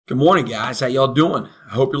Good morning, guys. How y'all doing?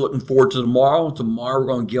 I hope you're looking forward to tomorrow. Tomorrow we're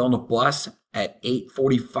going to get on the bus at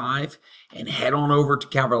 8:45 and head on over to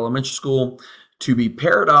Calvert Elementary School to be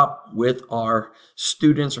paired up with our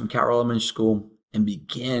students from Calvert Elementary School and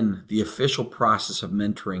begin the official process of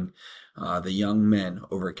mentoring the young men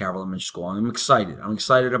over at Calvert Elementary School. I'm excited. I'm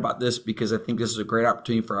excited about this because I think this is a great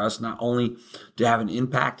opportunity for us not only to have an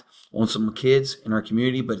impact on some kids in our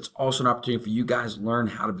community, but it's also an opportunity for you guys to learn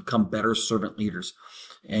how to become better servant leaders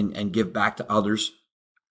and give back to others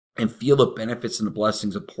and feel the benefits and the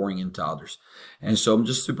blessings of pouring into others. And so I'm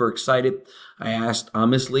just super excited. I asked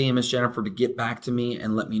Miss Lee and Miss Jennifer to get back to me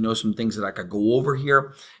and let me know some things that I could go over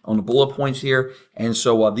here on the bullet points here. And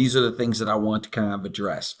so these are the things that I want to kind of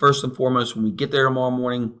address. First and foremost, when we get there tomorrow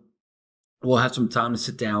morning, we'll have some time to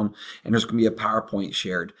sit down, and there's going to be a PowerPoint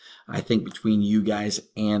shared, I think, between you guys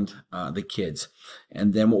and the kids.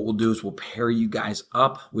 And then what we'll do is we'll pair you guys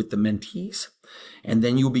up with the mentees, and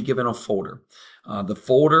then you'll be given a folder. The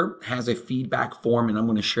folder has a feedback form, and I'm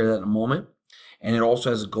going to share that in a moment. And it also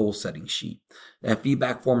has a goal setting sheet. That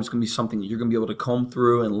feedback form is going to be something that you're going to be able to comb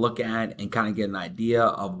through and look at and kind of get an idea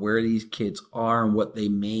of where these kids are and what they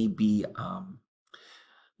may be,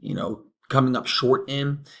 coming up short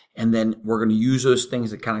in. And then we're going to use those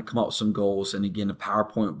things to kind of come up with some goals. And again, the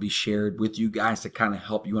PowerPoint will be shared with you guys to kind of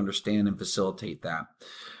help you understand and facilitate that.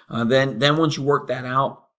 Then once you work that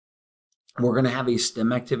out, we're going to have a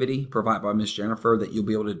STEM activity provided by Miss Jennifer that you'll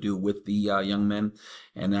be able to do with the young men,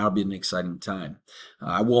 and that'll be an exciting time.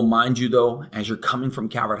 I will remind you, though, as you're coming from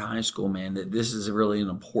Calvert High School, man, that this is really an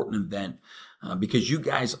important event because you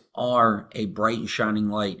guys are a bright and shining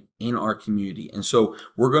light in our community. And so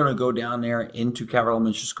we're going to go down there into Calvert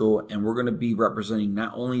Elementary School, and we're going to be representing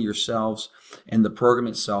not only yourselves and the program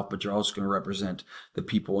itself, but you're also going to represent the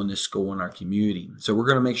people in this school and our community. So we're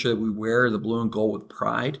going to make sure that we wear the blue and gold with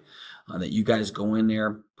pride. That you guys go in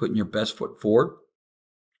there putting your best foot forward,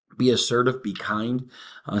 be assertive, be kind,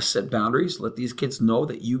 set boundaries, let these kids know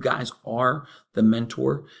that you guys are the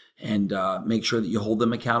mentor, and make sure that you hold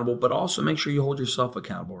them accountable, but also make sure you hold yourself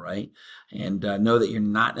accountable, right? And know that you're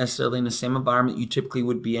not necessarily in the same environment you typically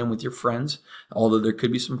would be in with your friends, although there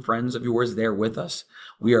could be some friends of yours there with us.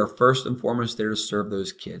 We are first and foremost there to serve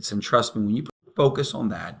those kids. And trust me, when you focus on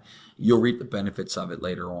that, you'll reap the benefits of it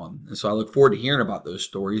later on. And so I look forward to hearing about those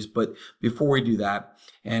stories. But before we do that,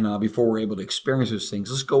 and before we're able to experience those things,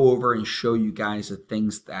 let's go over and show you guys the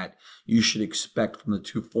things that you should expect from the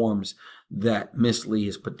two forms that Miss Lee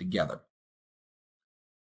has put together.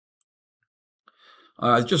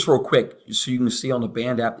 Just real quick, so you can see on the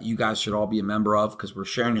Band app that you guys should all be a member of, because we're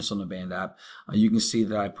sharing this on the Band app. You can see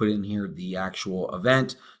that I put in here the actual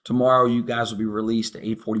event. Tomorrow, you guys will be released at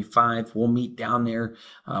 8:45. We'll meet down there.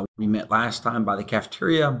 We met last time by the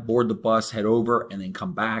cafeteria, board the bus, head over, and then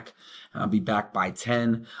come back. I'll be back by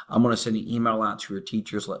 10. I'm going to send an email out to your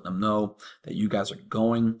teachers, letting them know that you guys are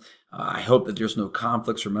going. I hope that there's no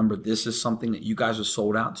conflicts. Remember, this is something that you guys are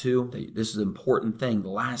sold out to. This is an important thing. The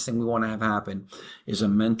last thing we want to have happen is a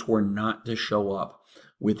mentor not to show up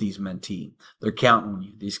with these mentees. They're counting on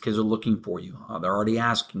you. These kids are looking for you. They're already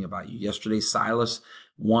asking about you. Yesterday, Silas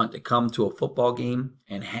wanted to come to a football game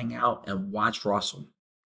and hang out and watch Russell,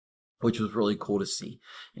 which was really cool to see.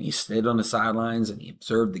 And he stayed on the sidelines and he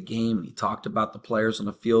observed the game and he talked about the players on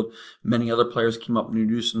the field. Many other players came up and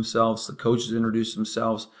introduced themselves. The coaches introduced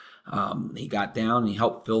themselves. He got down and he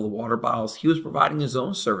helped fill the water bottles. He was providing his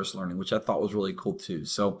own service learning, which I thought was really cool too.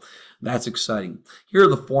 So that's exciting. Here are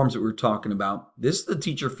the forms that we were talking about. This is the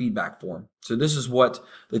teacher feedback form. So this is what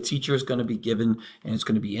the teacher is going to be given, and it's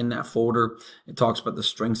going to be in that folder. It talks about the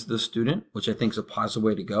strengths of the student, which I think is a positive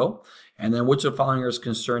way to go. And then which of the following areas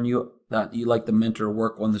concern you that you like the mentor to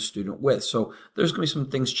work on the student with. So there's going to be some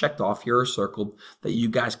things checked off here or circled that you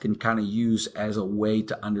guys can kind of use as a way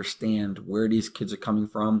to understand where these kids are coming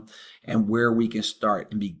from and where we can start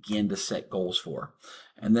and begin to set goals for.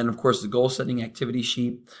 And then, of course, the goal setting activity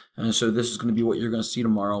sheet. And so this is going to be what you're going to see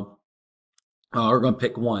tomorrow. We're going to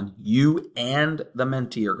pick one. You and the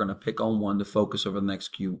mentee are going to pick on one to focus over the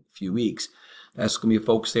next few weeks. That's going to be a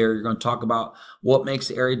focus area. You're going to talk about what makes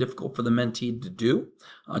the area difficult for the mentee to do.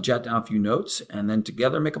 Jot down a few notes, and then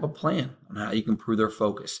together make up a plan on how you can improve their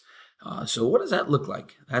focus. So what does that look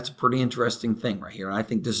like? That's a pretty interesting thing right here. And I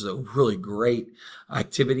think this is a really great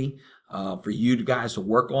activity for you guys to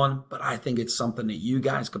work on, but I think it's something that you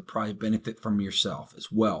guys could probably benefit from yourself as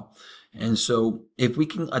well. And so if we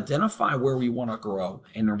can identify where we want to grow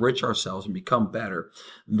and enrich ourselves and become better,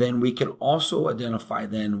 then we can also identify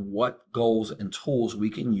then what goals and tools we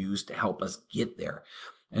can use to help us get there.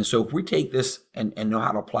 And so if we take this and know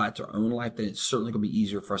how to apply it to our own life, then it's certainly going to be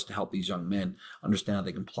easier for us to help these young men understand how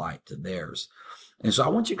they can apply it to theirs. And so I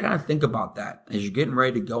want you to kind of think about that as you're getting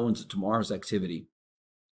ready to go into tomorrow's activity.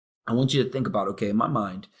 I want you to think about, okay, in my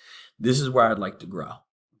mind, this is where I'd like to grow.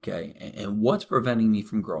 Okay. And what's preventing me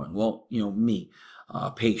from growing? Well,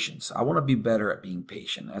 patience. I want to be better at being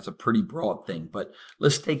patient. That's a pretty broad thing, but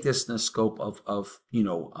let's take this in the scope of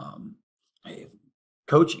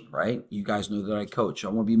coaching, right? You guys know that I coach. I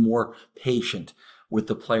want to be more patient with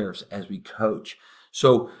the players as we coach.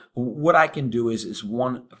 So what I can do is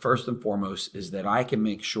one, first and foremost, is that I can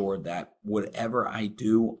make sure that whatever I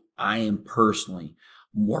do, I am personally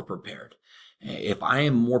more prepared. If I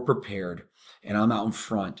am more prepared and I'm out in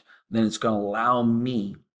front, then it's going to allow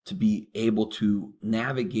me to be able to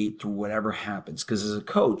navigate through whatever happens. Because as a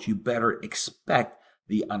coach, you better expect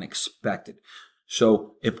the unexpected.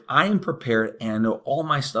 So if I am prepared and I know all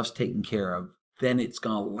my stuff's taken care of, then it's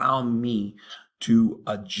going to allow me to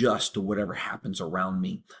adjust to whatever happens around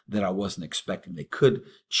me that I wasn't expecting. They could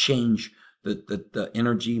change the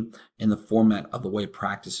energy and the format of the way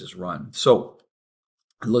practice is run. So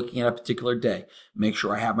looking at a particular day, make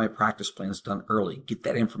sure I have my practice plans done early. Get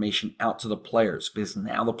that information out to the players because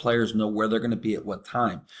now the players know where they're going to be at what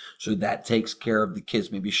time. So that takes care of the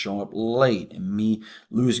kids maybe showing up late and me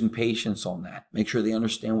losing patience on that. Make sure they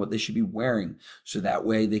understand what they should be wearing so that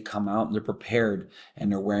way they come out and they're prepared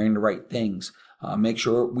and they're wearing the right things. Make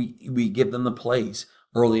sure we give them the plays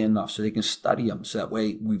early enough so they can study them. So that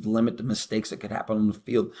way we've limited the mistakes that could happen on the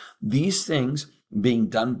field. These things being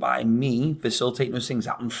done by me, facilitating those things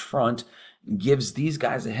out in front, gives these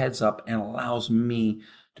guys a heads up and allows me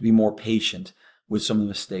to be more patient with some of the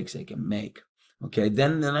mistakes they can make. Okay,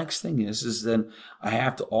 then the next thing is then I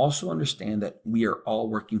have to also understand that we are all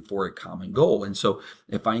working for a common goal. And so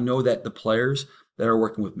if I know that the players that are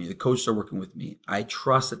working with me, the coaches are working with me, I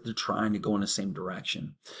trust that they're trying to go in the same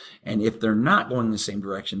direction. And if they're not going in the same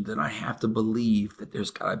direction, then I have to believe that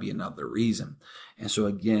there's got to be another reason. And so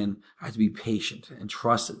again, I have to be patient and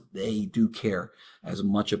trust that they do care as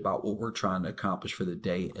much about what we're trying to accomplish for the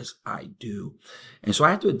day as I do. And so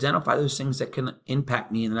I have to identify those things that can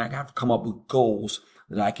impact me, and then I have to come up with goals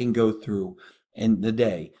that I can go through in the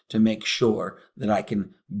day to make sure that I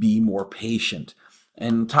can be more patient.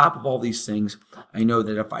 And on top of all these things, I know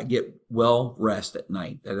that if I get well rest at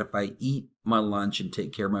night, that if I eat my lunch and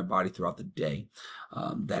take care of my body throughout the day,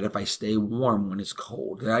 that if I stay warm when it's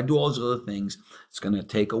cold, that I do all those other things, it's going to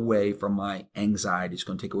take away from my anxiety. It's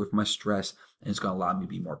going to take away from my stress, and it's going to allow me to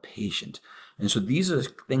be more patient. And so these are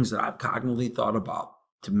things that I've cognitively thought about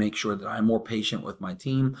to make sure that I'm more patient with my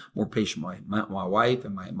team, more patient with my wife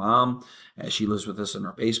and my mom, as she lives with us in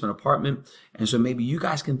our basement apartment. And so maybe you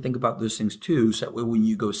guys can think about those things too, so that way when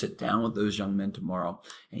you go sit down with those young men tomorrow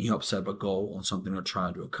and you help set up a goal on something they're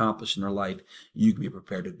trying to accomplish in their life, you can be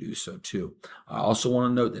prepared to do so too. I also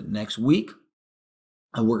want to note that next week,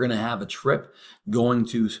 we're going to have a trip going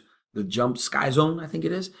to the Jump Sky Zone, I think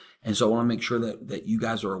it is. And so I want to make sure that you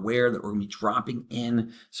guys are aware that we're going to be dropping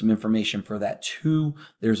in some information for that too.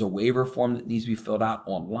 There's a waiver form that needs to be filled out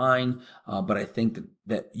online, but I think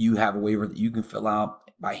that you have a waiver that you can fill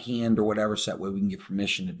out by hand or whatever, so that way we can get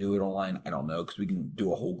permission to do it online. I don't know, because we can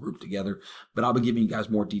do a whole group together, but I'll be giving you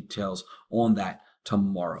guys more details on that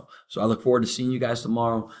tomorrow. So I look forward to seeing you guys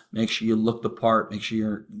tomorrow. Make sure you look the part, make sure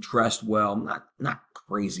you're dressed well, not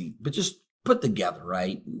crazy, but just put together,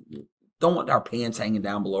 right? Don't want our pants hanging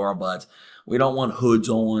down below our butts. We don't want hoods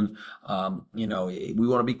on. We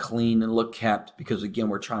want to be clean and look kept, because again,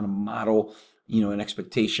 we're trying to model, an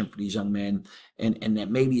expectation for these young men, and that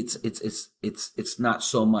maybe it's not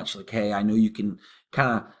so much like, hey, I know you can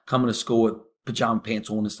kind of come into school with pajama pants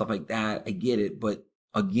on and stuff like that. I get it, but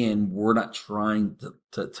again, we're not trying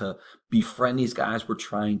to befriend these guys. We're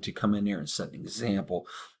trying to come in there and set an example.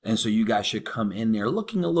 And so you guys should come in there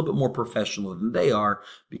looking a little bit more professional than they are,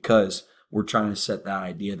 because we're trying to set that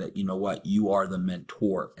idea that, you know what, you are the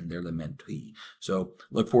mentor and they're the mentee. So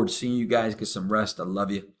look forward to seeing you guys. Get some rest. I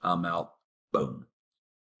love you. I'm out. Boom.